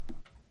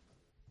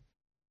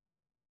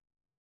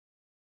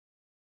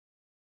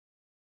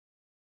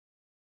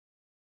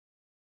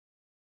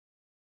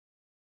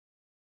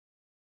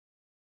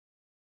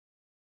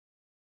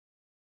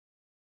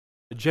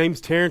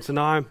James Terrence and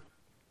I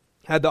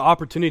had the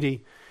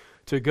opportunity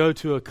to go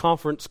to a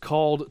conference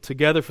called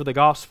Together for the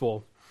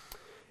Gospel.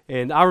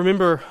 And I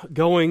remember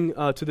going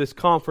to this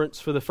conference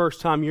for the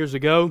first time years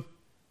ago.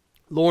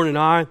 Lauren and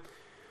I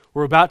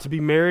were about to be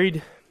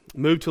married,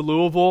 moved to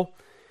Louisville,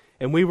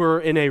 and we were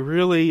in a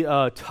really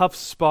rough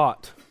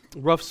spot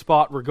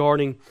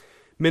regarding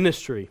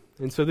ministry.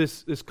 And so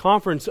this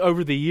conference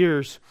over the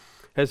years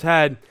has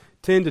had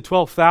 10 to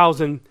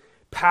 12,000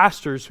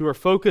 pastors who are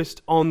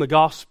focused on the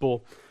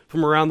gospel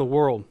from around the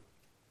world.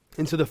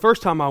 And so the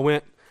first time I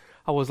went,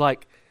 I was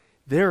like,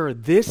 there are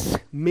this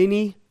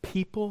many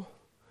people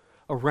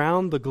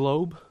around the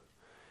globe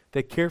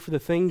that care for the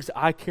things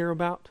I care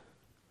about.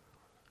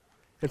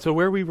 And so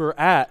where we were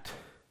at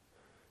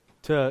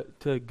to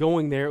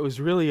going there, it was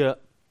really a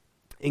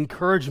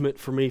encouragement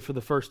for me for the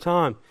first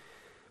time.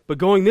 But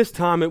going this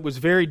time, it was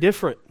very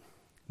different.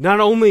 Not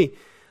only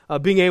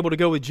being able to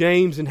go with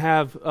James and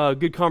have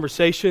good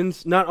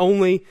conversations, not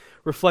only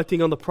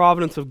reflecting on the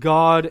providence of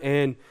God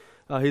and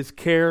His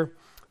care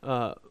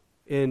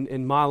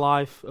in my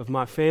life, of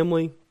my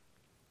family,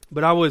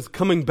 but I was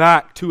coming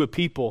back to a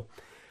people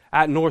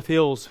at North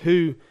Hills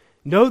who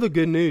know the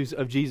good news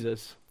of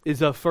Jesus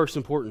is of first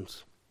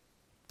importance.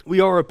 We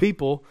are a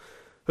people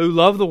who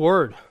love the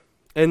Word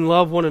and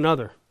love one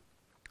another.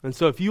 And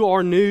so if you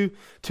are new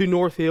to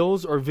North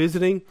Hills or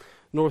visiting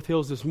North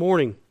Hills this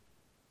morning,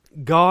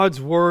 God's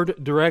Word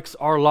directs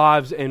our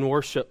lives and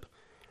worship.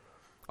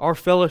 Our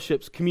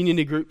fellowships,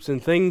 community groups,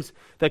 and things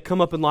that come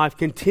up in life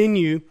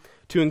continue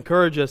to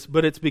encourage us,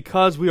 but it's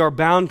because we are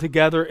bound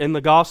together in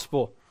the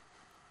gospel.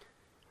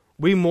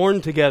 We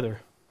mourn together.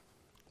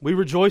 We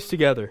rejoice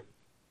together.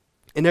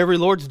 And every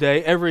Lord's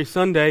Day, every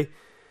Sunday,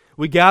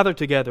 we gather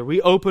together.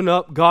 We open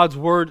up God's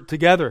Word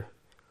together.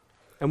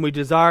 And we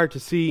desire to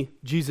see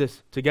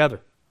Jesus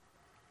together.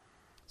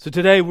 So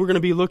today we're going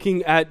to be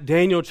looking at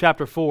Daniel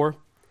chapter 4.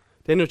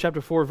 Daniel chapter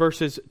 4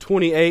 verses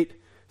 28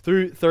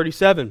 through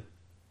 37.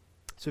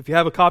 So if you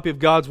have a copy of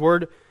God's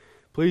Word,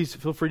 please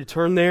feel free to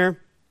turn there.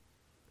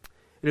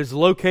 It is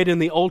located in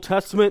the Old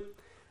Testament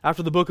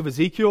after the book of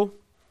Ezekiel.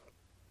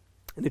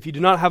 And if you do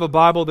not have a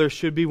Bible, there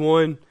should be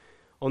one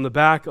on the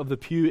back of the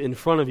pew in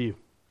front of you.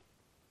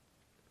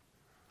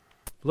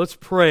 Let's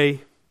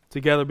pray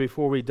together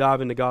before we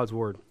dive into God's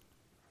Word.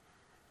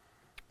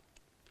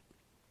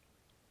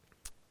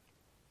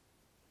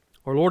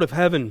 Our Lord of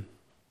heaven,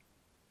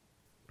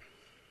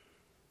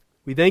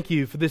 we thank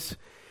you for this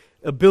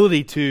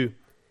ability to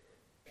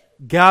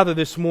gather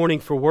this morning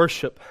for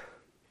worship.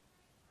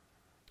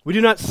 We do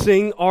not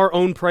sing our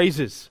own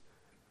praises,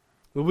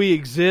 but we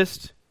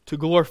exist to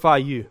glorify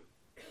you.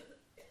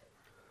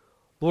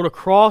 Lord,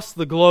 across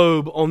the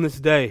globe on this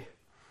day,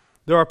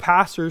 there are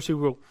pastors who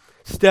will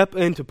step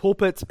into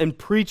pulpits and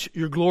preach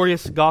your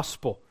glorious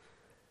gospel.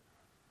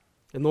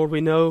 And Lord, we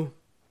know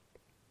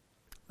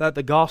that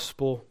the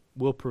gospel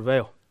will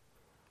prevail.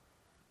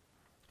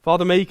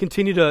 Father, may you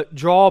continue to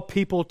draw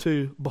people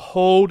to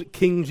behold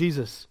King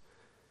Jesus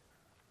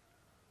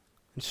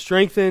and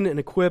strengthen and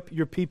equip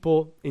your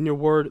people in your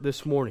word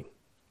this morning.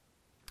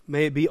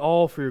 May it be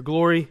all for your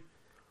glory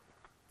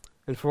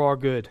and for our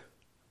good.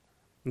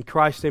 In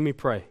Christ's name we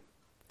pray.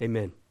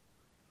 Amen.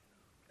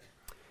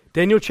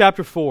 Daniel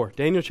chapter 4,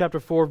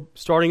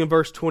 starting in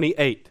verse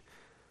 28.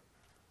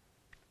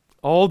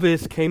 All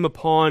this came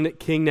upon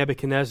King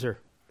Nebuchadnezzar.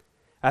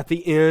 At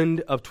the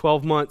end of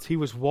 12 months, he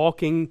was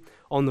walking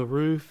on the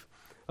roof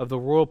of the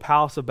royal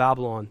palace of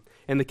Babylon.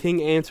 And the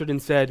king answered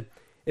and said,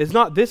 "Is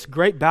not this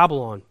great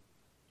Babylon,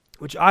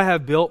 which I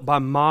have built by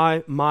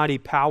my mighty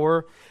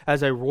power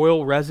as a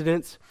royal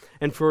residence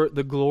and for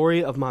the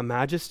glory of my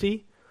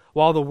majesty?"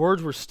 While the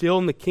words were still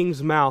in the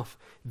king's mouth,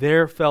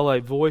 there fell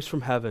a voice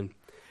from heaven.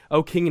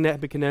 "O King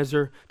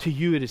Nebuchadnezzar, to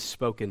you it is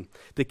spoken.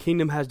 The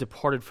kingdom has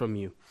departed from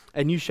you,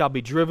 and you shall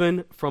be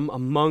driven from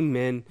among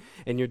men,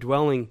 and your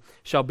dwelling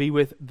shall be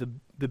with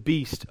the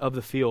beast of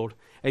the field.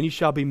 And you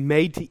shall be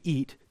made to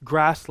eat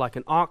grass like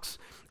an ox,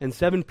 and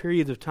 7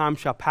 periods of time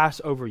shall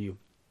pass over you,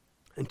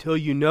 until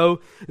you know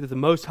that the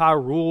Most High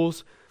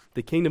rules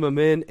the kingdom of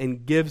men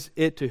and gives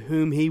it to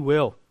whom he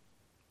will."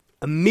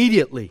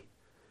 Immediately,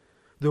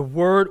 the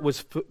word was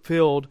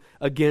fulfilled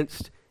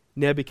against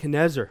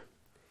Nebuchadnezzar.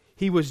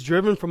 He was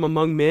driven from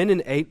among men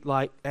and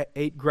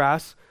ate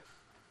grass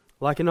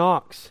like an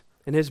ox.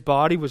 And his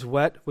body was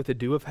wet with the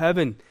dew of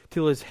heaven,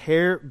 till his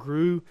hair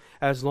grew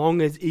as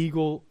long as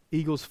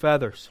eagle's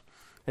feathers,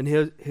 and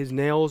his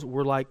nails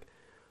were like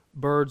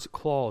birds'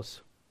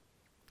 claws.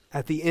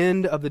 At the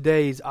end of the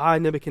days, I,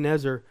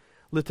 Nebuchadnezzar,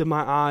 lifted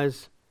my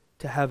eyes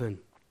to heaven,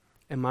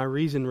 and my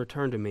reason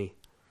returned to me.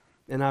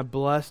 And I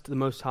blessed the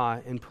Most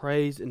High, and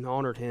praised and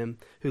honored him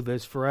who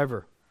lives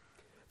forever.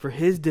 For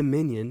his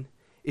dominion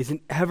is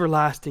an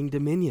everlasting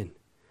dominion,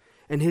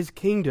 and his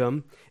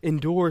kingdom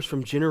endures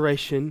from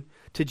generation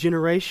to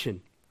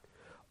generation.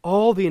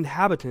 All the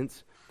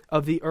inhabitants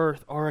of the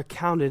earth are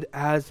accounted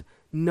as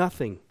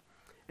nothing,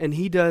 and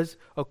he does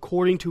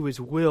according to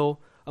his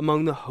will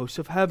among the hosts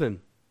of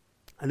heaven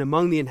and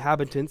among the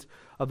inhabitants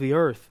of the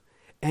earth,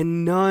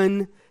 and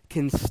none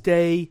can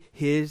stay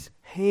his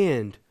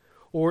hand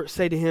or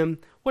say to him,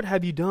 what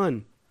have you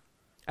done?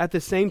 At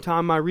the same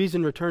time my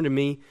reason returned to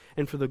me,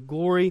 and for the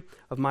glory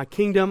of my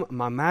kingdom,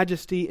 my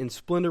majesty and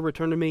splendor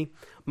returned to me.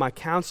 My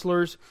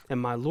counselors and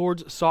my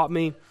lords sought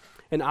me,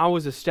 and I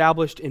was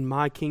established in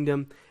my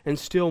kingdom, and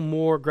still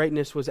more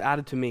greatness was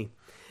added to me.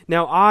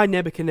 Now I,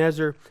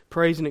 Nebuchadnezzar,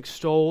 praise and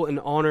extol and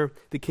honor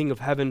the King of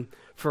heaven,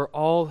 for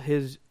all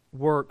his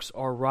works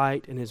are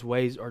right and his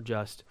ways are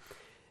just.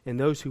 And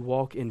those who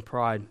walk in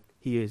pride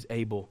he is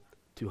able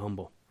to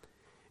humble.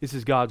 This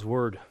is God's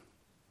word.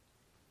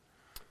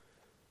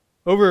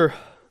 Over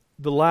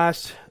the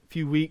last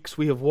few weeks,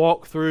 we have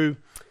walked through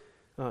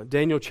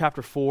Daniel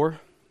chapter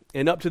 4.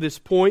 And up to this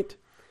point,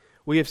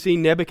 we have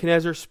seen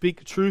Nebuchadnezzar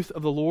speak truth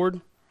of the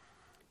Lord.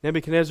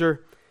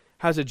 Nebuchadnezzar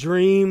has a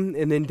dream,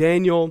 and then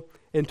Daniel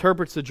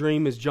interprets the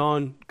dream as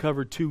John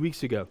covered 2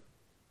 weeks ago.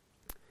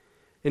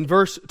 In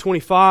verse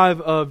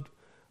 25 of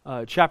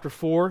chapter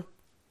 4,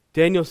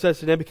 Daniel says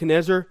to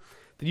Nebuchadnezzar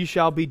that you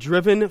shall be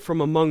driven from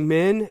among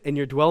men, and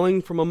your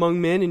dwelling from among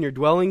men, and your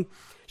dwelling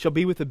shall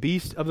be with the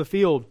beasts of the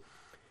field.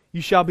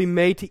 You shall be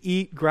made to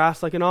eat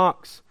grass like an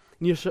ox,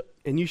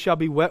 and you shall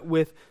be wet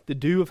with the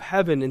dew of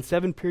heaven, and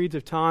 7 periods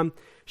of time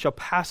shall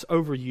pass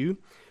over you,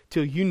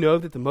 till you know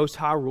that the Most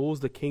High rules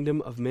the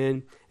kingdom of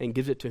men and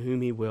gives it to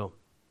whom he will.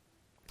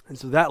 And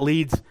so that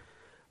leads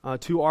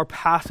to our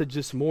passage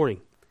this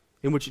morning,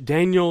 in which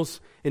Daniel's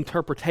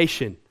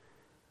interpretation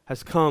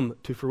has come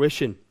to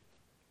fruition.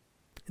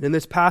 And in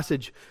this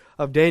passage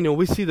of Daniel,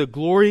 we see the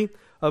glory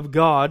of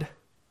God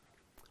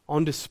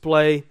on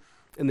display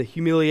in the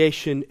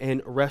humiliation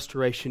and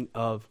restoration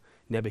of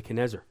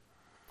Nebuchadnezzar.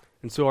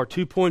 And so our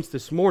 2 points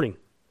this morning: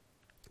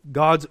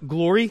 God's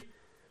glory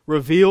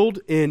revealed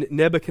in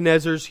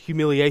Nebuchadnezzar's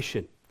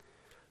humiliation.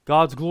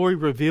 God's glory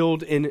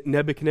revealed in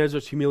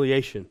Nebuchadnezzar's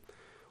humiliation.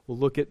 We'll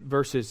look at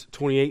verses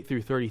 28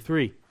 through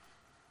 33.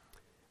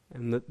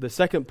 And the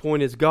second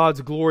point is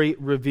God's glory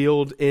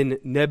revealed in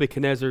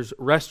Nebuchadnezzar's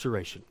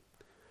restoration.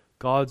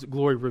 God's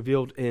glory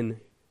revealed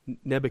in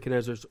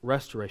Nebuchadnezzar's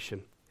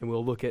restoration. And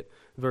we'll look at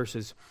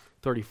verses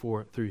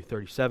 34 through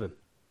 37.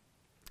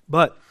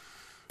 But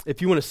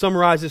if you want to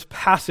summarize this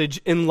passage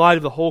in light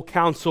of the whole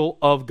counsel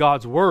of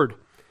God's word,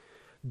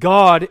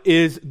 God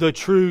is the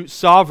true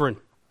sovereign.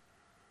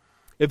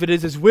 If it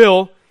is his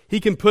will, he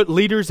can put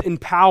leaders in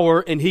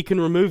power and he can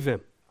remove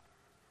them.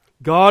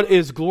 God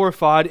is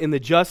glorified in the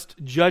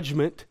just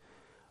judgment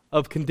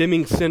of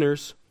condemning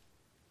sinners,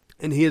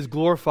 and he is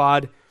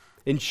glorified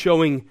in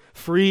showing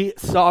free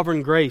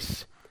sovereign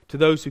grace to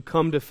those who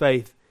come to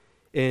faith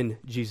in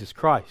Jesus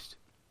Christ.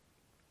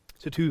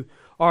 So to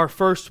our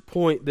first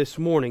point this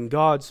morning,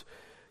 God's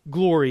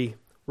glory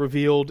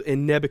revealed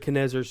in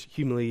Nebuchadnezzar's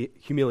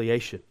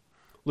humiliation.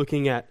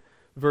 Looking at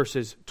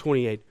verses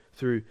 28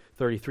 through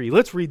 33.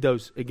 Let's read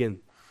those again.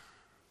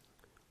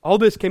 All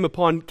this came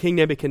upon King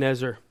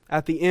Nebuchadnezzar.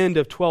 At the end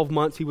of 12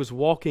 months, he was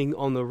walking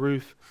on the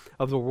roof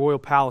of the royal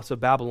palace of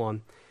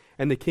Babylon.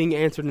 And the king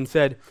answered and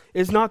said,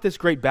 Is not this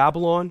great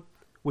Babylon,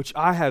 which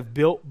I have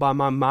built by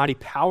my mighty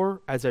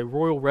power as a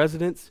royal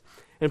residence,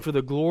 and for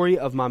the glory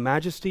of my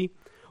majesty?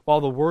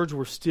 While the words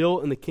were still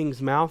in the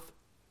king's mouth,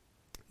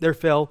 there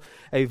fell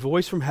a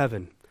voice from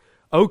heaven.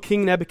 O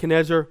King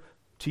Nebuchadnezzar,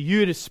 to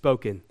you it is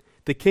spoken.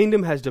 The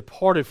kingdom has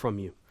departed from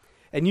you,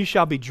 and you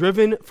shall be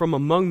driven from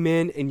among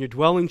men, and your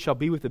dwelling shall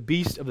be with the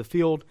beasts of the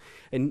field,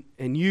 and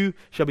you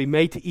shall be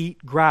made to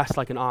eat grass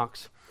like an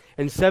ox.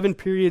 And 7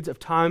 periods of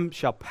time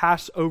shall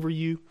pass over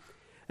you,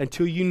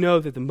 until you know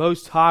that the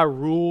Most High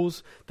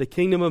rules the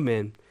kingdom of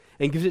men,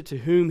 and gives it to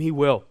whom he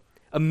will.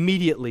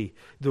 Immediately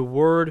the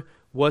word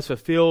was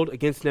fulfilled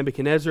against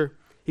Nebuchadnezzar.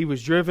 He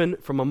was driven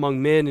from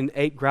among men and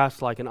ate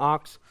grass like an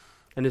ox,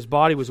 and his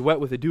body was wet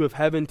with the dew of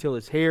heaven till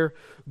his hair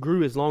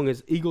grew as long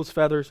as eagle's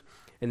feathers,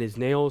 and his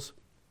nails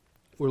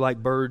were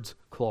like birds'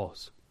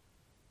 claws.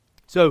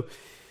 So,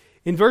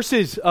 in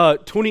verses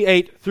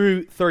 28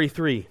 through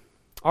 33,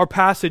 our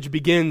passage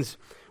begins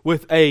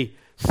with a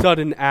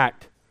sudden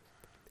act.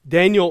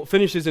 Daniel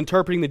finishes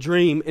interpreting the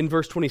dream in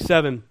verse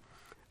 27,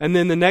 and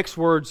then the next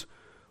words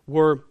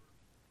were,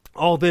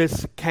 all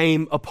this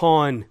came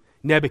upon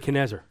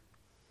Nebuchadnezzar.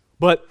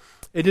 But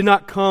it did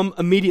not come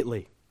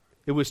immediately.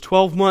 It was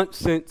 12 months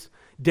since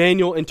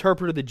Daniel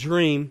interpreted the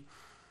dream,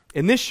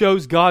 and this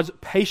shows God's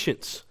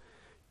patience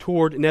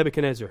toward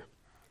Nebuchadnezzar.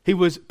 He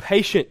was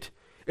patient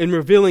in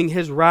revealing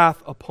his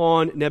wrath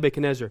upon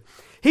Nebuchadnezzar.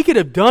 He could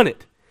have done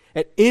it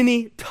at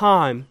any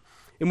time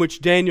in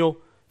which Daniel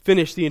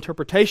finished the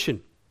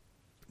interpretation.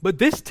 But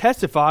this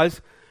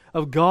testifies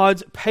of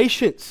God's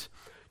patience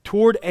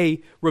toward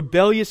a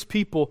rebellious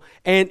people,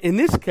 and in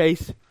this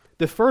case,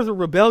 the further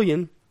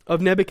rebellion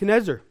of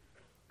Nebuchadnezzar.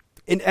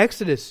 In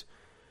Exodus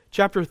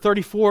chapter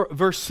 34,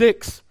 verse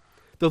 6,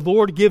 the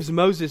Lord gives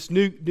Moses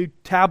new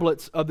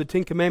tablets of the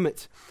 10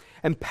 Commandments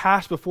and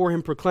passed before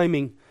him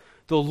proclaiming,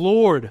 the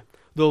Lord,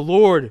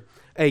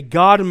 a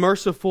God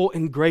merciful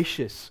and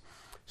gracious,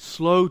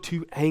 slow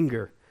to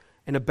anger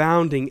and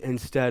abounding in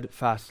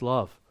steadfast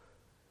love.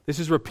 This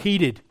is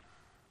repeated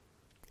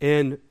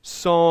in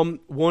Psalm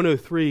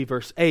 103,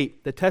 verse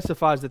 8, that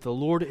testifies that the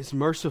Lord is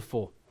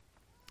merciful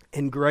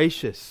and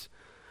gracious,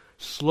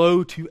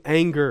 slow to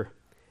anger,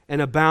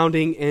 and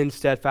abounding in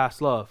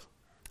steadfast love.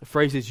 The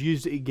phrase is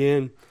used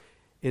again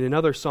in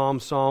another psalm,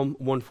 Psalm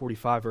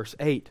 145, verse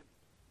 8.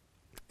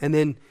 And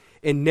then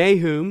in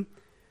Nahum,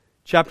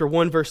 chapter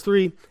 1, verse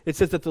 3, it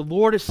says that the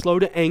Lord is slow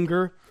to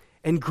anger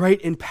and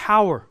great in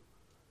power.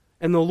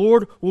 And the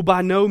Lord will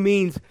by no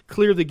means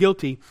clear the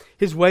guilty.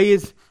 His way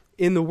is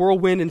in the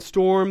whirlwind and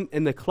storm,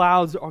 and the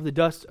clouds are the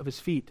dust of his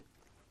feet.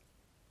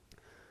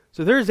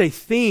 So there is a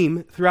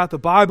theme throughout the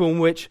Bible in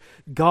which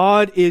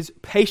God is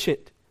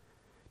patient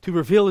to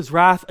reveal his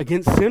wrath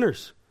against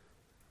sinners.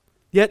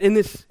 Yet in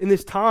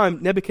this time,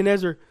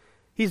 Nebuchadnezzar,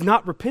 he's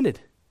not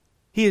repented.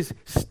 He is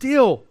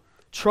still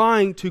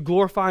trying to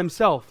glorify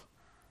himself.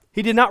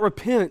 He did not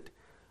repent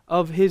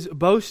of his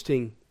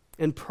boasting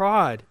and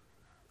pride.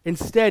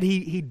 Instead,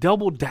 he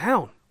doubled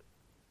down.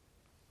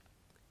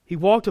 He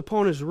walked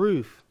upon his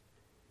roof.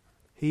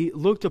 He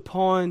looked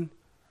upon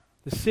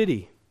the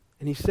city,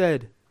 and he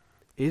said,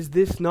 "Is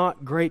this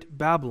not great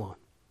Babylon?"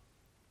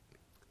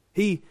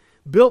 He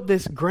built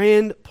this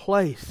grand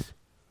place,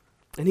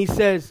 and he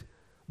says,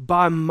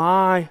 "By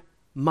my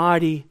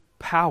mighty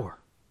power."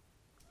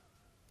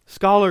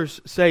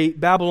 Scholars say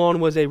Babylon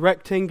was a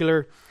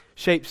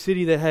rectangular-shaped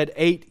city that had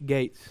 8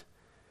 gates.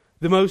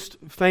 The most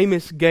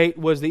famous gate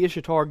was the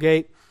Ishtar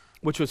Gate,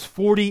 which was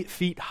 40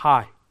 feet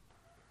high.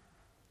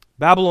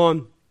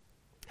 Babylon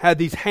had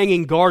these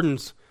hanging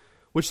gardens,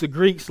 which the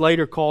Greeks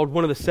later called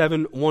one of the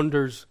 7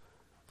 wonders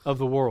of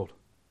the world.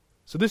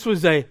 So this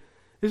was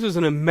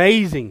an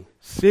amazing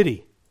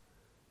city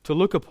to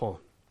look upon.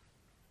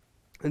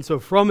 And so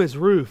from his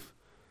roof,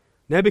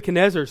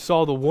 Nebuchadnezzar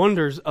saw the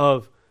wonders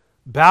of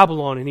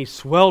Babylon, and he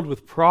swelled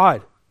with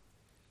pride.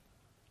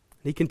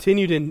 He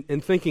continued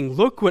in thinking,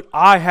 "Look what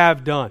I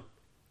have done.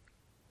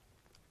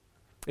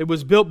 It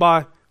was built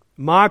by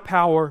my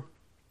power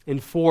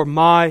and for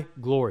my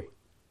glory."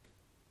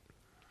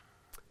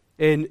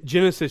 In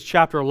Genesis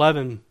chapter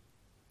 11,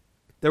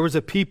 there was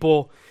a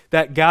people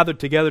that gathered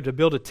together to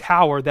build a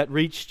tower that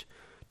reached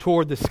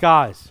toward the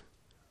skies.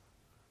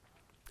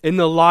 In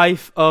the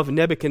life of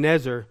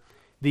Nebuchadnezzar,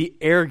 the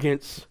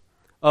arrogance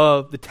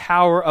of the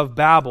Tower of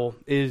Babel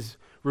is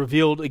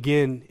revealed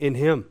again in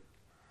him.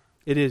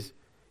 It is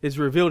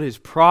revealed his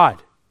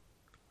pride.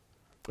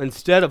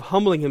 Instead of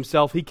humbling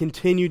himself, he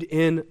continued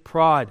in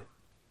pride.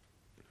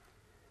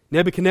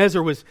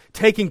 Nebuchadnezzar was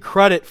taking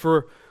credit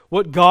for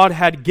what God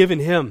had given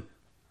him.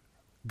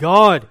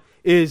 God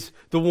is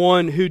the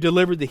one who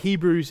delivered the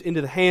Hebrews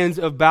into the hands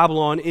of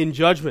Babylon in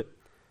judgment.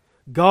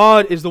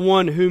 God is the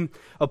one whom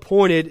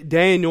appointed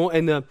Daniel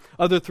and the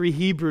other 3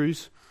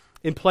 Hebrews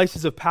in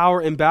places of power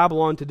in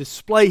Babylon to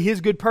display his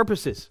good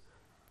purposes,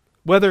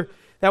 whether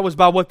that was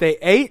by what they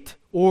ate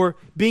or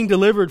being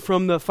delivered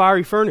from the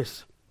fiery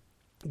furnace.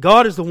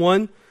 God is the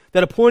one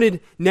that appointed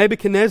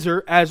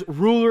Nebuchadnezzar as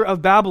ruler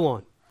of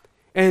Babylon,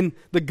 and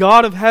the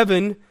God of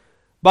heaven,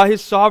 by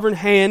his sovereign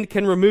hand,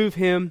 can remove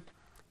him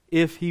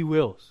if he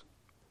wills.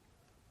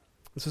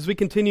 And so as we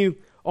continue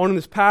on in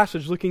this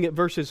passage, looking at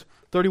verses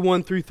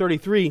 31 through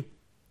 33,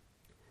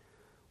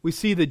 we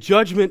see the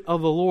judgment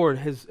of the Lord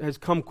has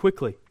come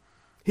quickly.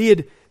 He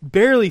had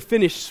barely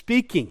finished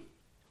speaking.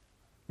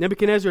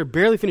 Nebuchadnezzar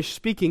barely finished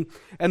speaking,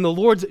 and the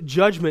Lord's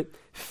judgment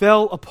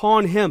fell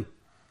upon him.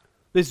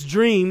 This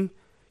dream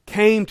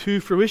came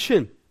to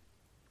fruition.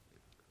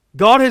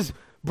 God has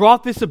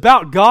brought this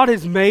about. God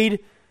has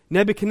made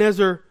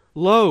Nebuchadnezzar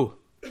low.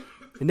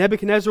 And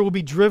Nebuchadnezzar will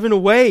be driven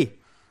away,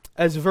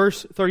 as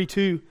verse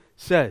 32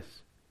 says.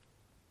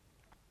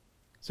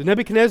 So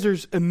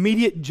Nebuchadnezzar's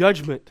immediate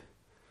judgment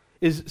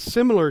is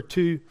similar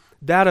to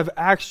that of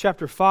Acts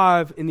chapter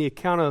 5 in the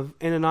account of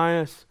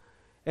Ananias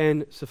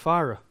and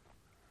Sapphira,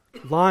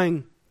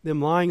 lying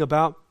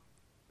about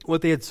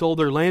what they had sold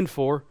their land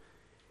for,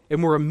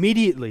 and were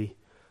immediately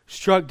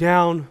struck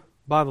down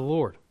by the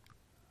Lord.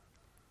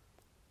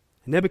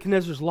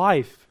 Nebuchadnezzar's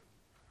life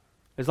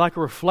is like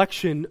a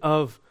reflection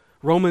of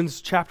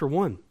Romans chapter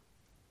 1,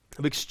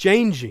 of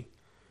exchanging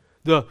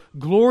the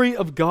glory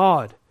of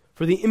God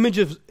for the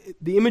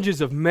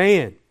images of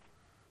man,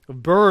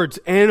 of birds,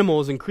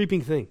 animals, and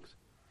creeping things.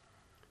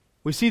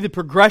 We see the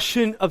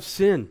progression of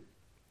sin.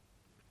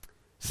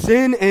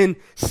 Sin and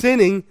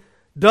sinning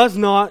does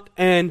not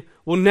and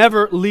will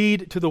never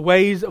lead to the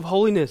ways of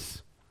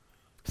holiness.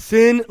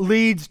 Sin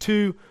leads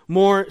to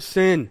more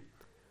sin.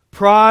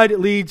 Pride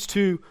leads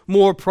to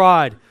more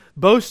pride.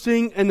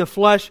 Boasting in the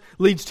flesh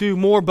leads to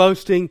more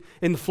boasting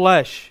in the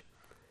flesh.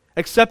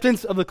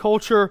 Acceptance of the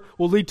culture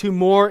will lead to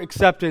more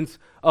acceptance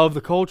of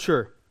the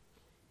culture.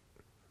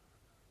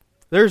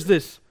 There's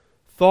this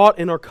thought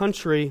in our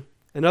country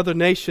and other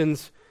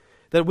nations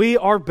that we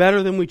are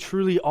better than we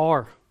truly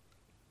are.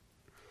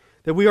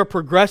 That we are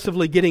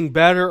progressively getting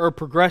better or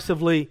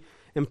progressively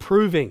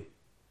improving.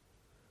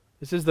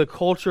 This is the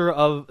culture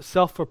of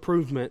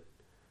self-improvement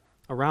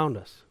around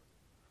us.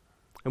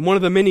 And one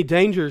of the many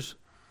dangers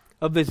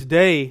of this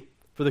day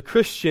for the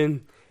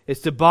Christian is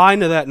to buy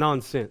into that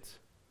nonsense.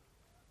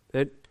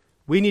 That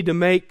we need to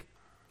make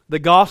the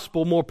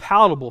gospel more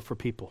palatable for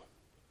people.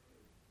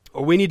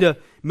 Or we need to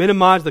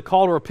minimize the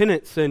call to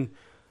repentance and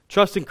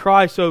trust in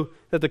Christ so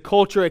that the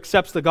culture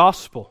accepts the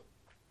gospel.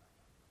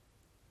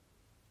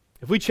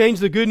 If we change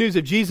the good news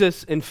of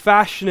Jesus and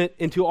fashion it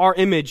into our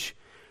image,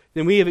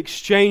 then we have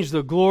exchanged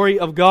the glory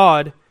of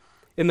God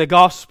in the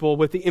gospel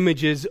with the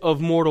images of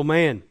mortal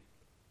man.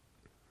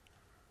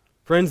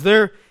 Friends,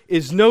 there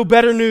is no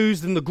better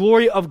news than the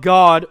glory of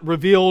God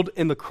revealed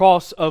in the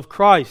cross of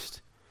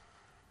Christ.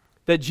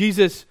 That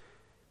Jesus,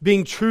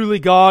 being truly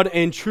God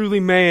and truly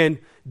man,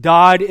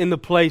 died in the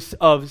place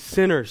of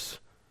sinners.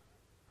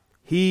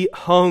 He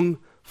hung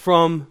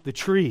from the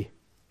tree.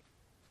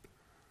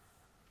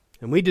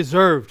 And we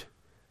deserved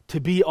to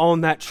be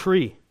on that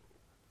tree.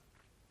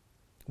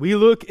 We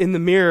look in the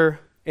mirror,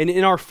 and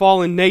in our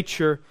fallen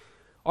nature,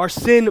 our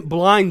sin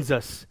blinds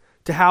us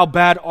to how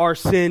bad our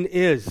sin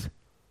is.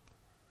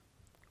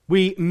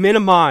 We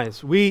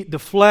minimize, we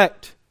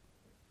deflect.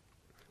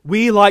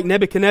 We, like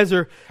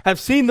Nebuchadnezzar, have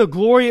seen the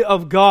glory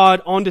of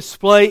God on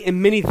display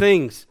in many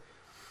things,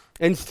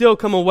 and still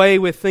come away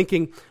with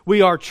thinking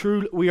we are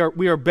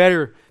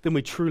better than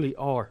we truly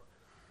are.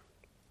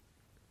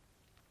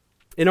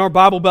 In our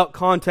Bible Belt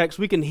context,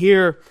 we can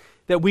hear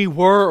that we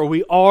were or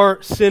we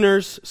are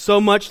sinners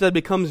so much that it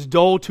becomes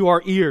dull to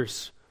our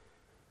ears.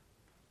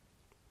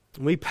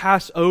 And we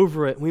pass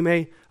over it. We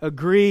may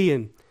agree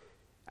and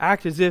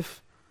act as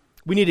if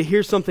we need to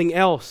hear something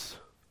else.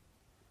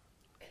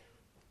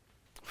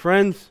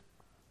 Friends,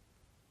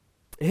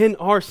 in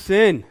our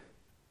sin,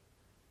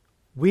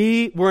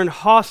 we were in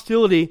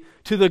hostility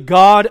to the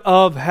God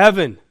of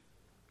heaven.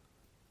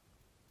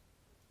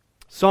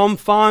 Psalm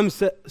 5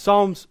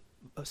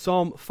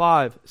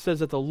 says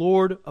that the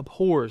Lord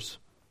abhors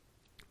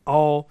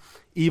all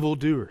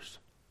evildoers.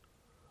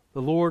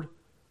 The Lord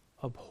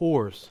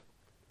abhors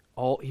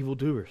all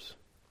evildoers.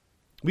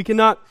 We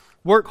cannot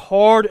work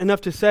hard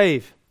enough to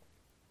save.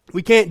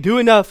 We can't do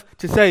enough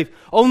to save.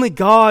 Only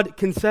God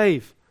can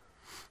save.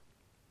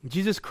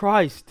 Jesus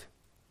Christ,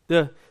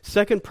 the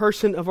second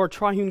person of our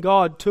triune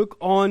God, took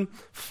on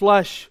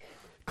flesh,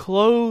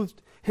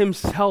 clothed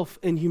himself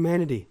in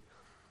humanity.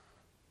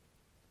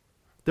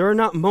 There are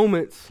not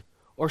moments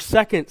or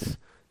seconds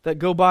that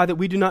go by that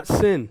we do not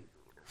sin.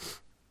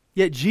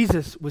 Yet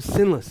Jesus was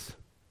sinless.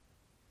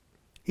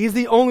 He's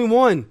the only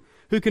one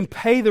who can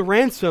pay the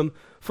ransom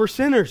for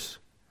sinners.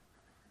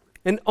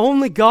 And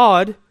only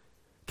God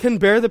can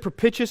bear the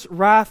propitious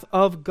wrath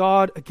of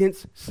God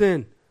against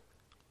sin.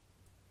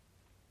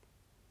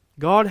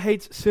 God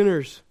hates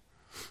sinners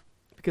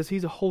because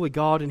He's a holy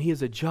God and He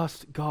is a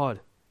just God.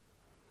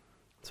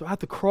 So at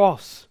the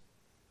cross,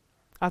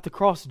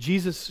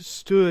 Jesus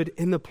stood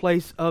in the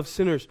place of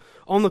sinners.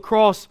 On the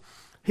cross,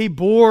 He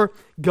bore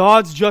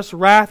God's just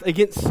wrath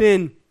against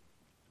sin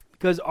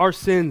because our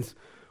sins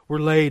were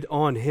laid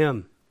on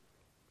Him.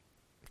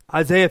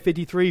 Isaiah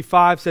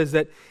 53:5 says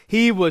that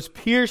He was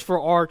pierced for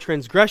our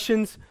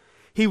transgressions.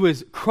 He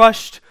was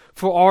crushed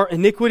for our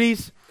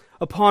iniquities.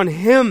 Upon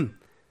Him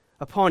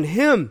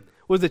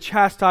was the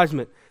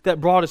chastisement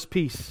that brought us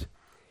peace.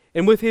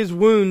 And with His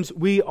wounds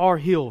we are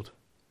healed.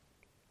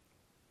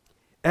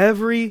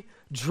 Every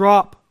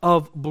drop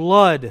of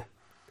blood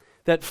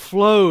that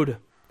flowed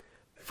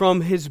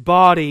from His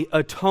body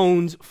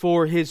atones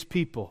for His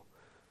people.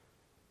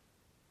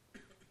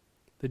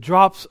 The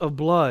drops of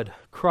blood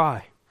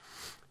cry,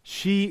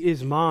 "She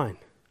is mine.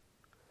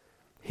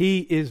 He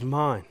is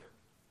mine.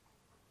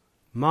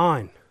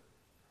 Mine.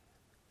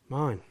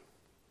 Mine."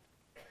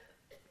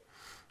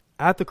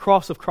 At the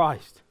cross of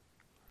Christ,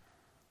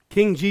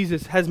 King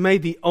Jesus has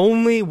made the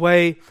only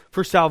way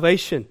for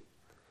salvation,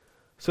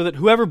 so that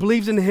whoever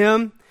believes in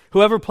Him,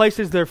 whoever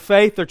places their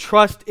faith, their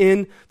trust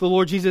in the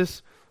Lord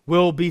Jesus,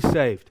 will be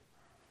saved.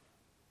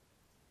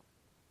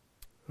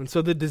 And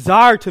so the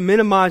desire to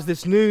minimize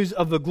this news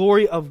of the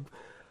glory of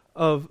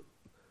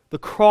the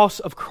cross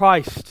of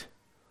Christ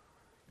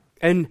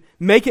and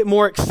make it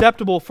more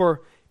acceptable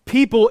for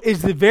people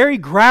is the very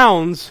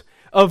grounds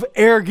of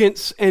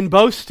arrogance and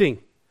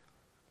boasting.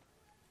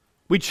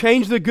 We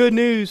change the good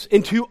news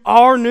into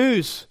our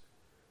news.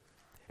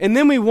 And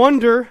then we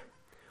wonder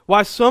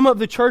why some of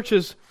the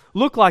churches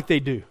look like they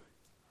do,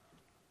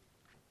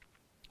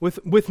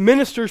 with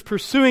ministers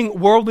pursuing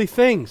worldly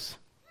things.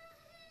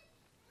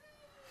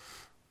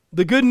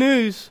 The good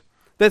news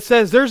that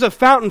says there's a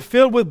fountain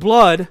filled with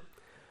blood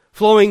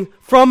flowing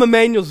from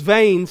Emmanuel's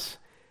veins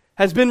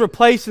has been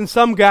replaced in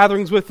some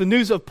gatherings with the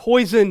news of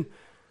poison,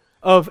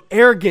 of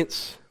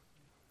arrogance,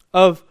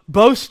 of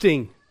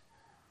boasting,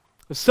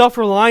 of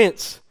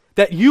self-reliance,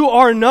 that you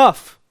are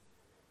enough,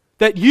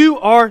 that you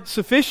are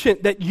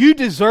sufficient, that you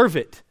deserve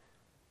it.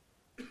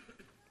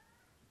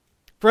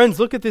 Friends,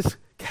 look at this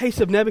case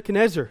of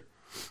Nebuchadnezzar.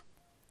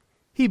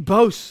 He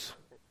boasts,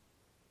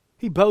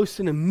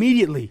 and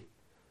immediately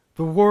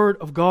the word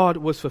of God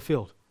was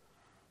fulfilled.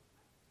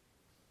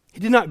 He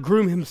did not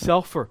groom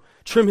himself or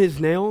trim his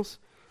nails.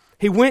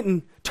 He went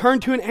and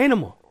turned to an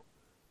animal.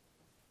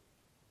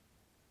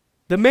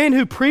 The man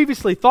who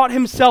previously thought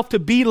himself to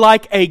be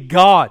like a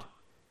god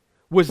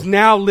was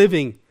now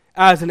living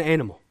as an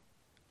animal.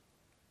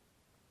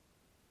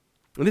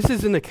 And this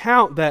is an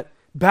account that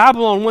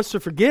Babylon wants to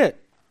forget.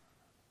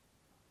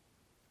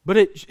 But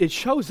it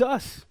shows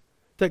us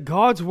that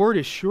God's word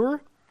is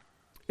sure,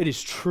 it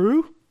is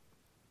true,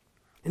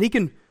 and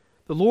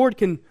the Lord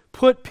can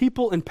put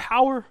people in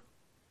power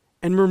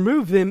and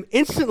remove them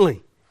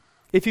instantly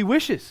if He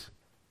wishes.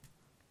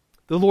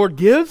 The Lord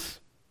gives,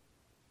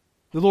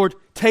 the Lord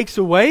takes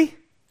away.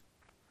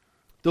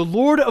 The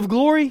Lord of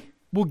glory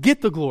will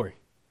get the glory.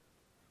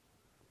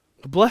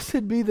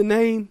 Blessed be the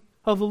name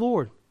of the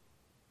Lord.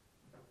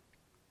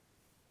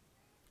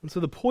 And so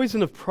the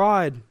poison of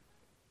pride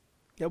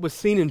that was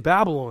seen in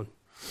Babylon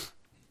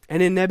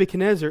and in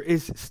Nebuchadnezzar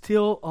is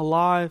still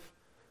alive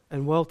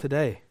and well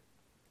today.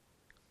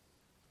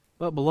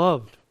 But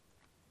beloved,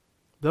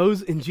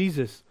 those in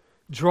Jesus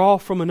draw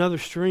from another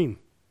stream,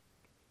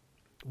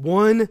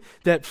 one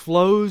that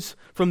flows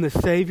from the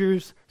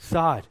Savior's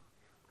side.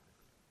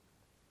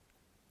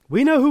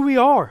 We know who we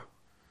are.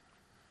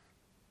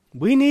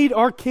 We need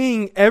our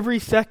King every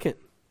second.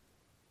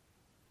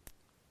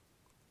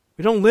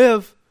 We don't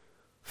live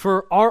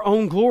for our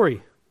own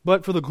glory,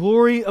 but for the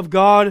glory of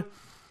God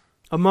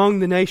among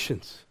the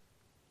nations.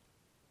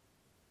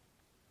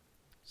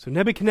 So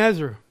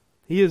Nebuchadnezzar,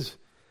 he's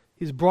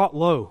brought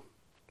low.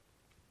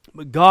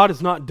 But God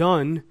is not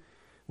done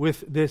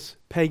with this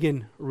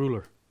pagan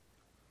ruler.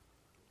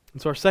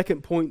 And so our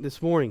second point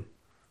this morning,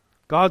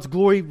 God's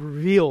glory is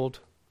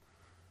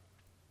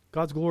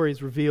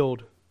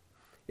revealed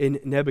in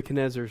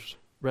Nebuchadnezzar's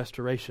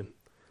restoration.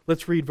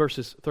 Let's read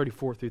verses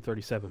 34 through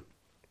 37.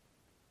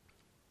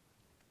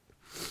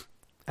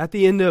 At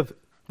the end of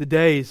the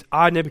days,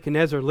 I,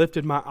 Nebuchadnezzar,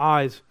 lifted my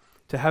eyes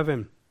to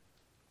heaven,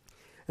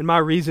 and my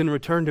reason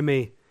returned to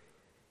me.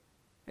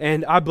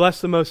 And I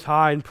blessed the Most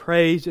High and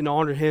praised and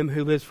honored Him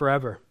who lives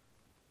forever.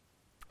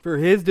 For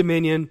His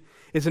dominion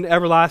is an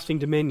everlasting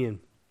dominion,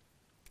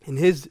 and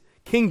His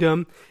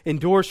kingdom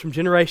endures from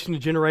generation to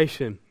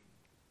generation.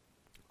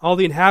 All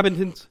the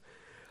inhabitants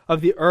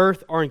of the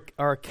earth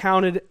are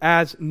counted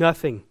as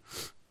nothing,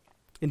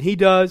 and He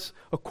does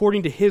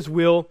according to His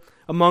will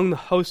among the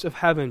hosts of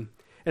heaven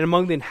and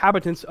among the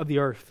inhabitants of the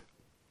earth.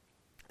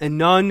 And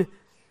none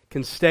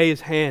can stay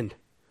His hand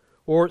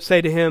or say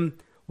to Him,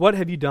 "What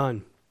have you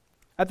done?"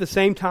 At the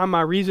same time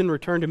my reason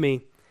returned to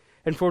me,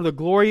 and for the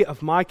glory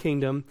of my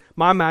kingdom,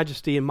 my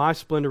majesty and my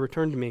splendor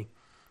returned to me.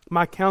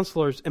 My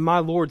counselors and my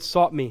lords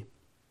sought me,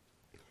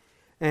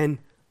 and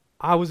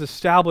I was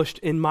established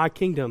in my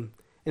kingdom,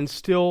 and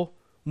still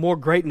more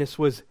greatness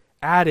was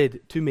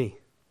added to me.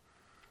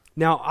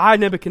 Now I,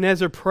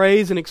 Nebuchadnezzar,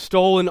 praise and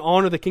extol and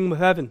honor the kingdom of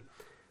heaven.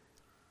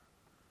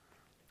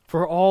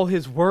 For all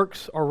His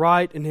works are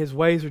right and His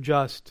ways are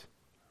just,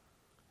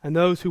 and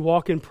those who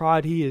walk in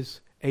pride He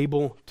is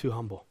able to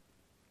humble.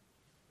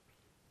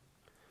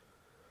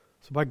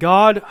 So by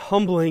God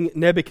humbling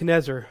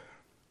Nebuchadnezzar,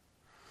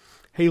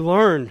 he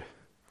learned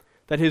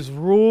that his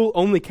rule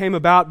only came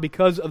about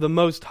because of the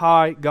Most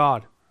High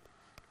God.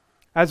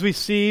 As we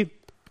see,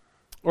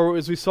 or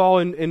as we saw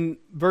in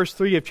verse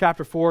 3 of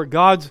chapter 4,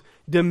 God's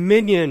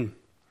dominion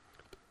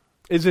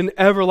is an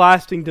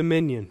everlasting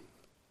dominion.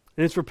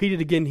 And it's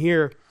repeated again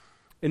here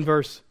in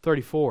verse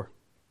 34.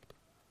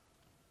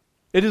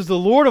 It is the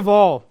Lord of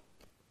all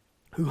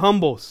who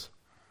humbles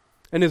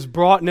and has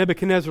brought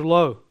Nebuchadnezzar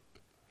low.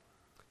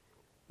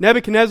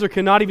 Nebuchadnezzar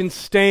cannot even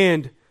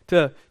stand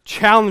to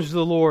challenge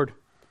the Lord.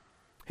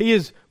 He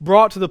is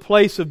brought to the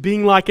place of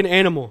being like an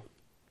animal.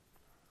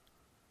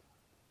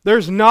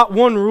 There's not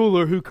one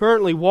ruler who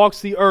currently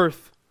walks the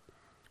earth,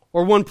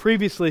 or one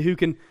previously, who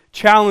can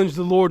challenge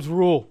the Lord's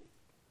rule.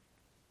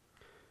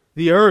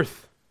 The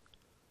earth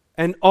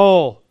and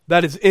all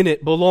that is in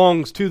it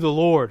belongs to the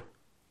Lord.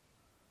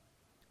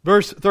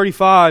 Verse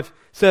 35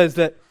 says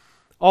that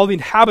all the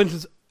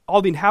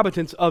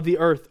inhabitants of the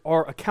earth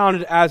are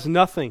accounted as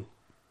nothing.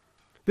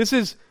 This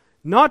is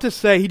not to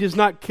say He does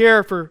not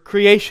care for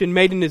creation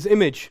made in His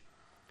image.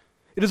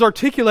 It is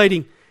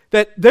articulating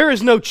that there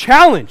is no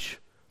challenge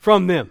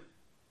from them.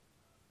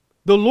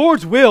 The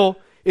Lord's will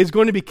is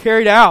going to be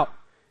carried out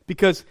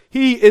because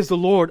He is the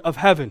Lord of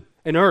heaven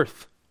and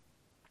earth.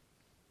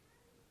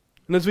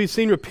 And as we've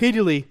seen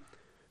repeatedly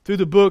through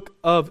the book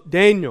of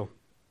Daniel,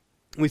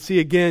 we see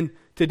again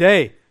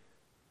today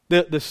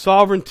the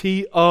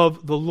sovereignty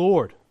of the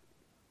Lord.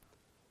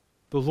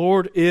 The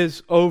Lord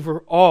is over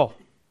all.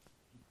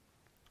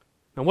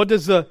 Now, what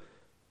does the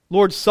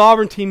Lord's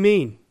sovereignty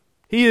mean?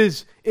 He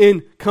is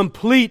in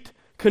complete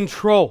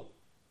control.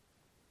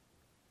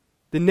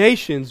 The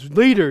nations,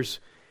 leaders,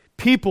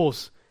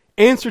 peoples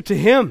answer to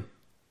Him.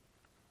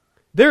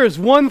 There is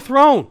one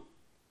throne,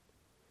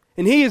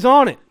 and He is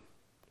on it.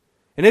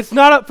 And it's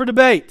not up for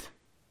debate.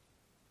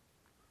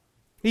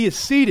 He is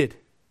seated.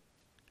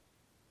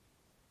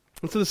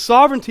 And so the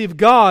sovereignty of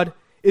God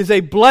is a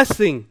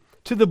blessing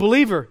to the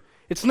believer.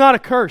 It's not a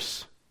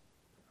curse.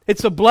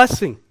 It's a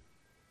blessing.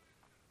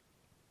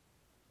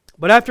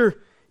 But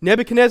after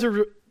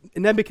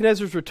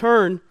Nebuchadnezzar's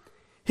return,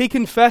 he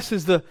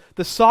confesses the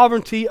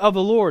sovereignty of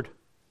the Lord.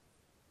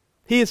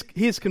 He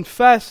has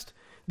confessed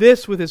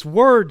this with his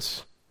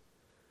words.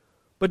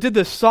 But did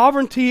the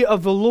sovereignty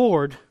of the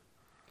Lord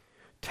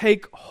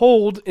take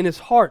hold in his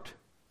heart?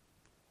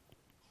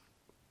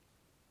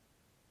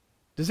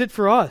 Does it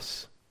for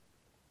us?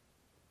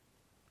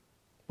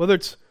 Whether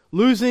it's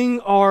losing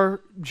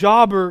our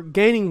job or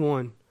gaining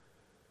one,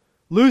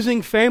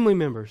 losing family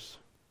members,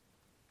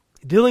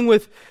 dealing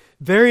with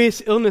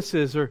various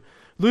illnesses, or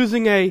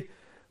losing a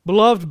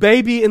beloved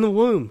baby in the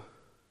womb.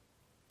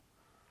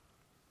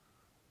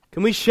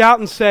 Can we shout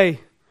and say,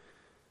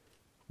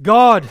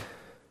 God,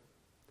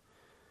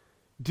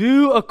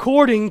 do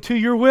according to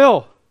your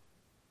will.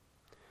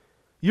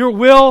 Your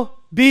will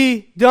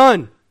be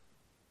done.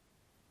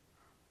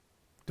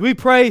 Do we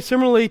pray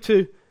similarly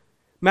to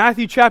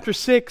Matthew chapter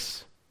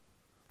 6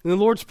 in the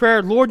Lord's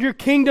Prayer, Lord, your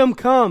kingdom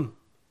come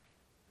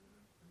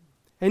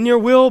and your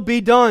will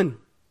be done?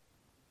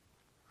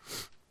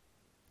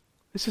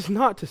 This is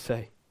not to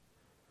say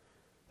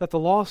that the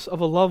loss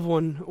of a loved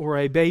one or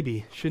a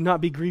baby should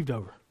not be grieved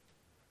over.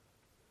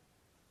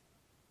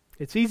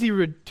 It's easy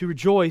to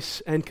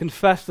rejoice and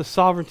confess the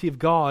sovereignty of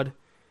God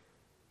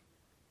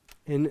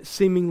in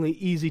seemingly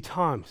easy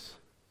times.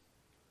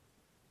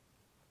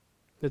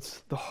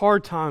 It's the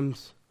hard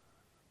times,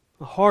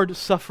 the hard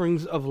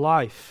sufferings of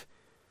life,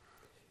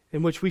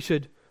 in which we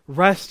should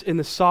rest in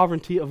the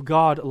sovereignty of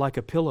God like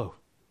a pillow.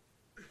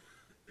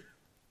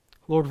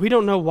 Lord, we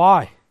don't know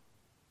why.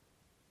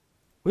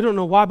 We don't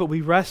know why, but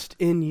we rest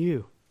in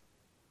you.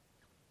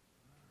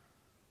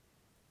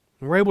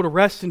 And we're able to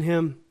rest in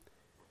him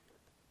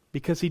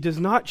because he does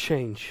not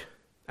change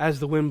as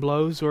the wind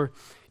blows or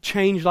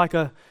change like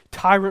a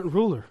tyrant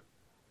ruler.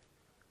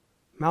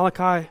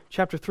 Malachi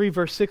chapter 3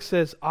 verse 6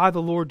 says, I,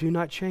 the Lord, do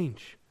not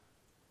change.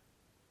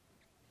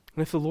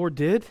 And if the Lord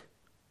did,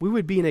 we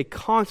would be in a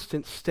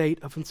constant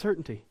state of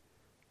uncertainty.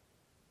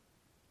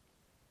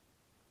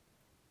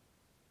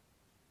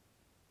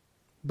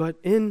 But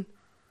in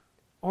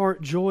our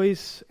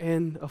joys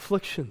and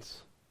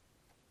afflictions,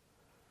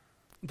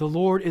 the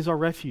Lord is our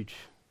refuge.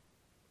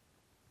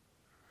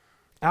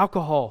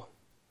 Alcohol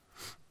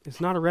is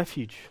not a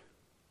refuge.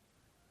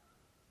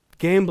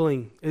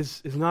 Gambling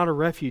is not a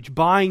refuge.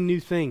 Buying new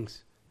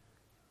things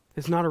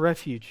is not a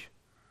refuge.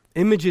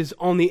 Images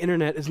on the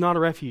internet is not a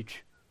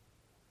refuge.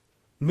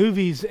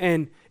 Movies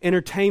and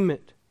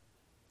entertainment,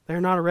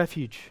 they're not a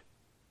refuge.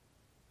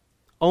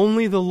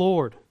 Only the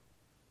Lord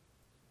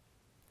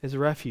is a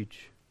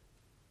refuge.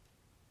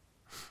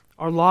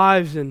 Our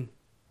lives and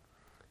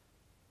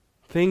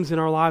things in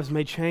our lives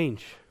may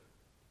change,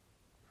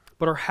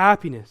 but our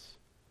happiness,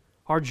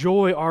 our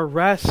joy, our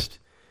rest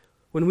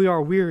when we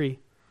are weary,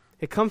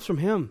 it comes from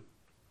him.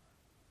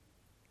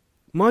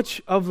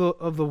 Much of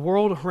the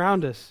world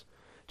around us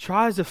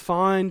tries to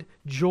find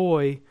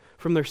joy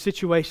from their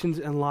situations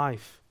in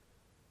life.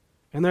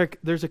 And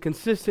there's a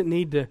consistent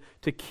need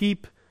to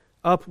keep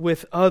up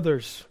with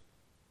others.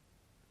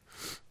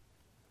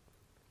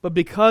 But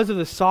because of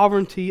the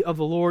sovereignty of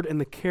the Lord and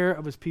the care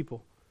of his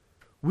people,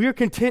 we are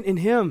content in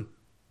him.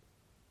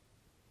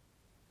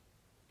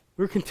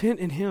 We're content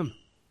in him.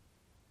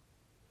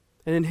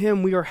 And in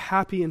him we are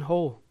happy and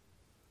whole.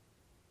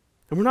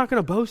 And we're not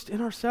going to boast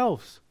in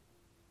ourselves.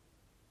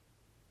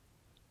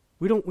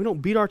 We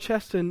don't beat our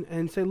chest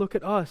and say, look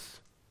at us.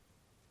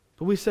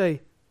 But we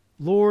say,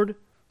 Lord,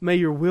 may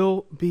your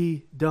will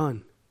be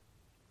done.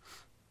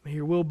 May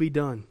your will be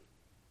done.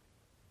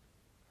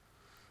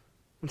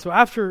 And so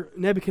after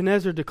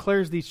Nebuchadnezzar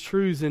declares these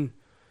truths in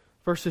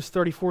verses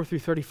 34 through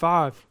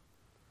 35,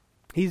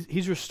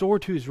 he's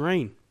restored to his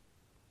reign.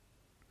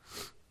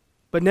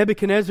 But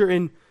Nebuchadnezzar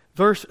in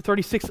verse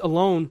 36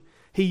 alone,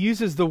 he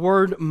uses the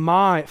word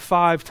my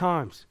 5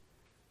 times.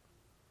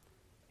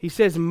 He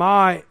says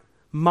my,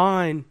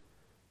 mine,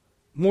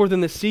 more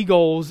than the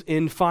seagulls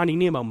in Finding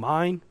Nemo.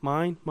 Mine,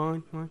 mine,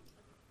 mine, mine.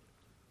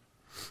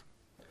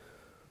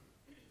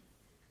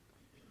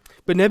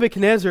 But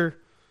Nebuchadnezzar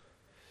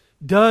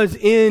does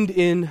end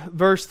in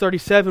verse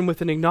 37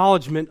 with an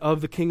acknowledgement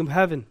of the King of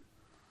Heaven.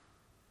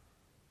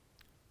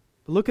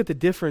 But look at the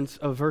difference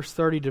of verse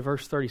 30 to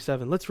verse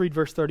 37. Let's read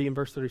verse 30 and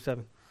verse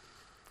 37.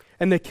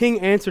 And the king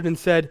answered and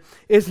said,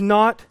 Is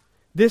not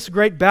this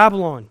great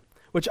Babylon,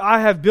 which I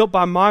have built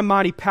by my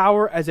mighty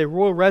power as a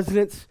royal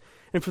residence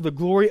and for the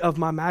glory of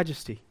my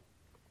majesty?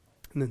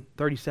 And then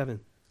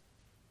 37.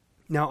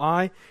 Now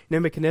I,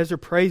 Nebuchadnezzar,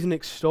 praise and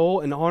extol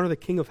and honor the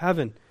King of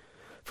Heaven,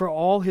 for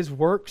all his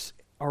works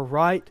are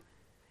right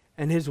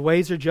and his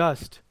ways are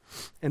just,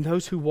 and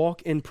those who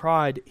walk in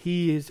pride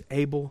he is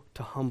able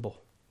to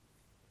humble.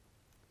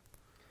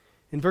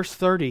 In verse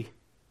 30,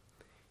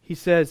 he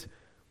says,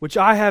 Which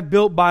I have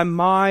built by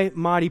my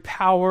mighty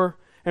power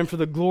and for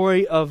the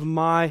glory of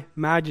my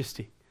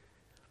majesty.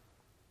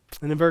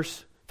 And in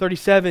verse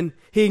 37,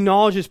 he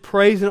acknowledges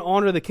praise and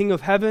honor of the King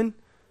of Heaven,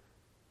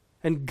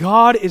 and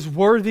God is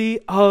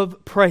worthy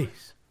of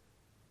praise.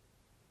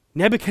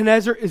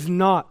 Nebuchadnezzar is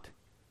not.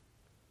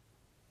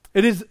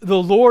 It is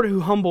the Lord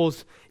who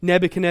humbles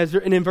Nebuchadnezzar,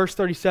 and in verse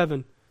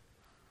 37,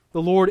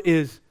 the Lord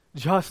is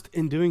just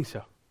in doing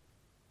so.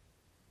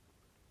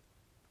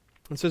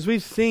 And so as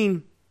we've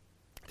seen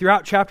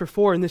throughout chapter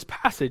 4 in this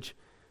passage,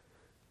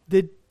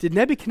 did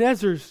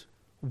Nebuchadnezzar's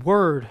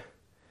word,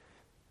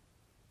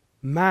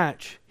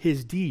 match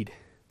his deed.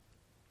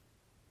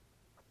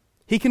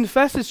 He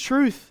confesses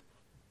truth,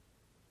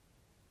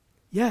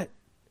 yet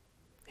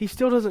he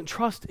still doesn't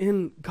trust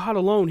in God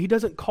alone. He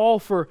doesn't call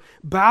for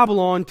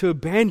Babylon to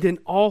abandon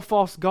all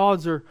false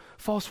gods or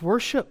false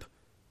worship.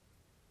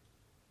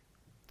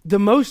 The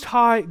Most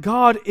High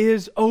God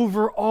is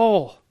over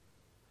all.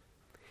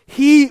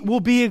 He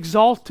will be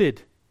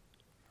exalted.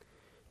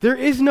 There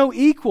is no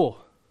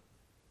equal.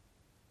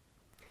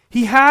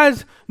 He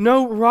has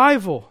no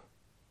rival.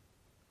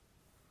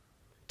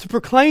 To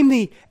proclaim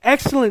the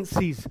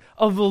excellencies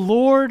of the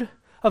Lord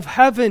of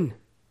heaven,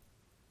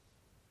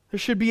 there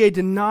should be a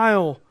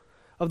denial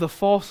of the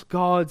false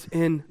gods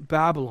in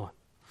Babylon.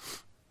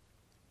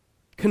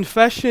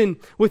 Confession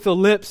with the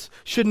lips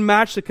should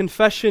match the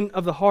confession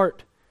of the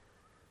heart.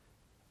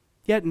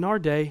 Yet in our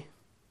day,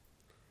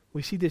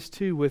 we see this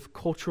too with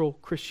cultural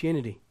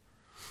Christianity.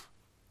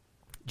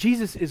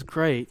 Jesus is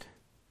great,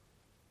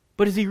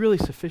 but is he really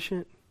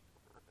sufficient?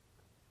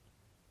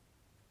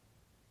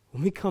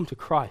 When we come to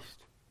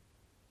Christ,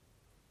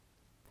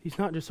 he's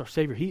not just our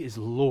Savior, he is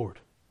Lord.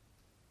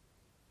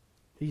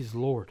 He is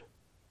Lord.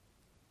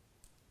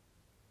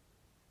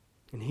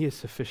 And he is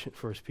sufficient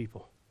for his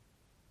people.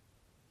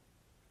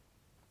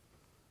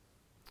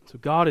 So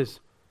God is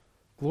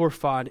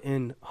glorified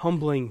in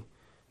humbling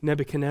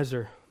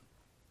Nebuchadnezzar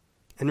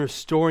and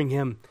restoring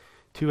him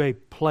to a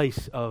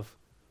place of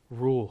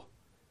rule.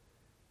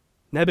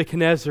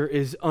 Nebuchadnezzar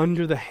is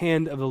under the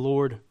hand of the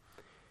Lord,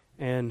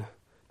 and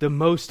the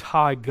Most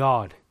High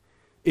God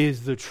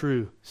is the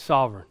true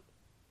sovereign.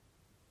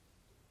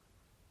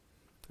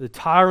 The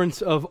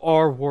tyrants of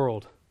our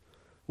world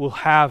will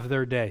have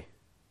their day.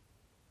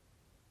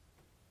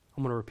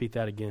 I'm going to repeat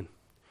that again.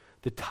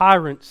 The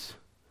tyrants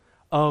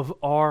of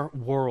our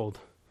world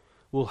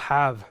will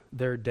have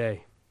their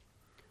day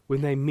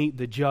when they meet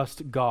the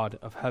just God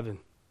of heaven.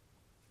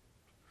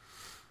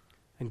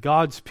 And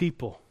God's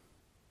people,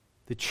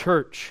 the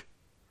church,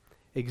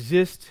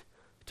 exist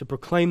to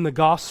proclaim the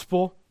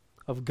gospel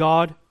of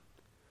God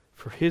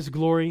for his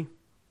glory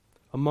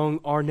among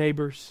our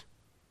neighbors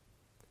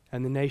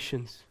and the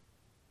nations.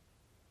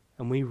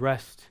 And we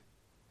rest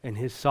in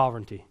his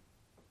sovereignty.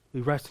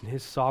 We rest in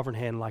his sovereign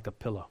hand like a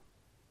pillow.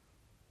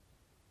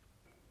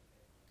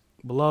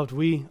 Beloved,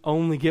 we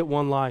only get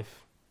one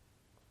life,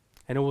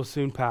 and it will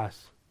soon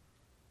pass.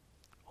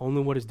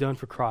 Only what is done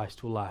for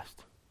Christ will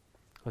last.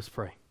 Let's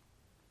pray.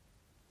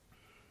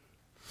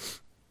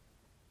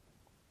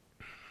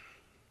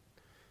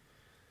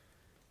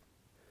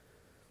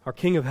 Our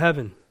King of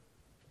Heaven,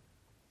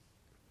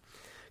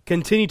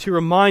 continue to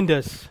remind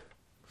us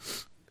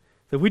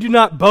that we do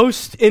not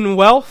boast in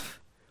wealth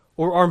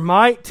or our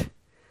might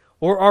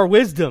or our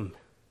wisdom,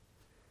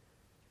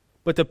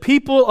 but the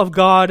people of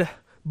God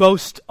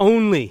boast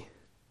only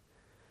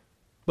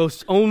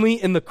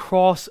in the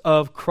cross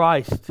of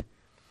Christ.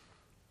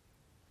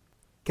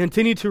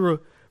 Continue to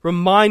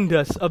remind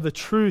us of the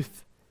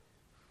truth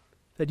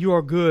that you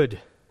are good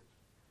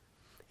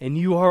and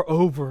you are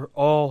over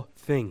all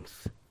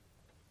things.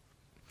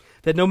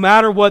 That no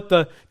matter what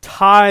the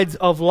tides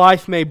of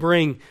life may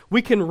bring,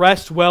 we can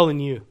rest well in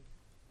you.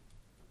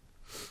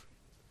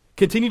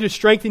 Continue to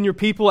strengthen your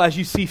people as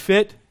you see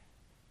fit.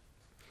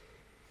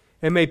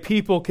 And may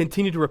people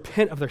continue to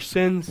repent of their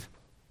sins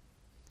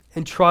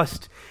and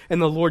trust in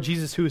the Lord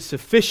Jesus, who is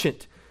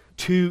sufficient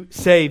to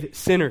save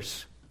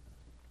sinners.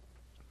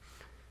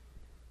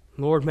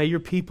 Lord, may your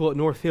people at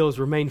North Hills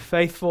remain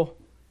faithful.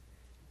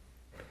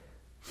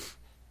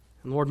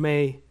 And Lord,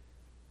 may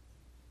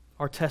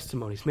our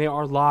testimonies, may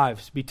our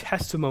lives be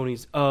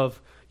testimonies of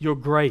your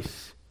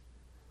grace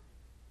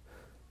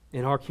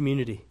in our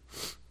community.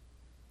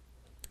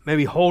 May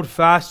we hold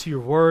fast to your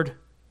word.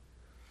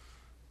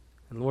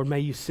 And Lord, may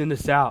you send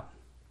us out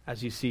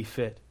as you see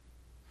fit.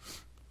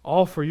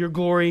 All for your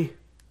glory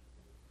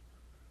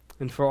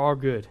and for our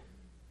good.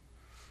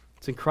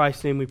 It's in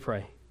Christ's name we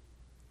pray.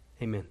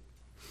 Amen.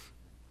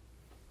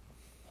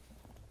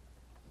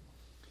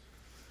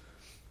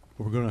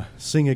 We're going to sing again.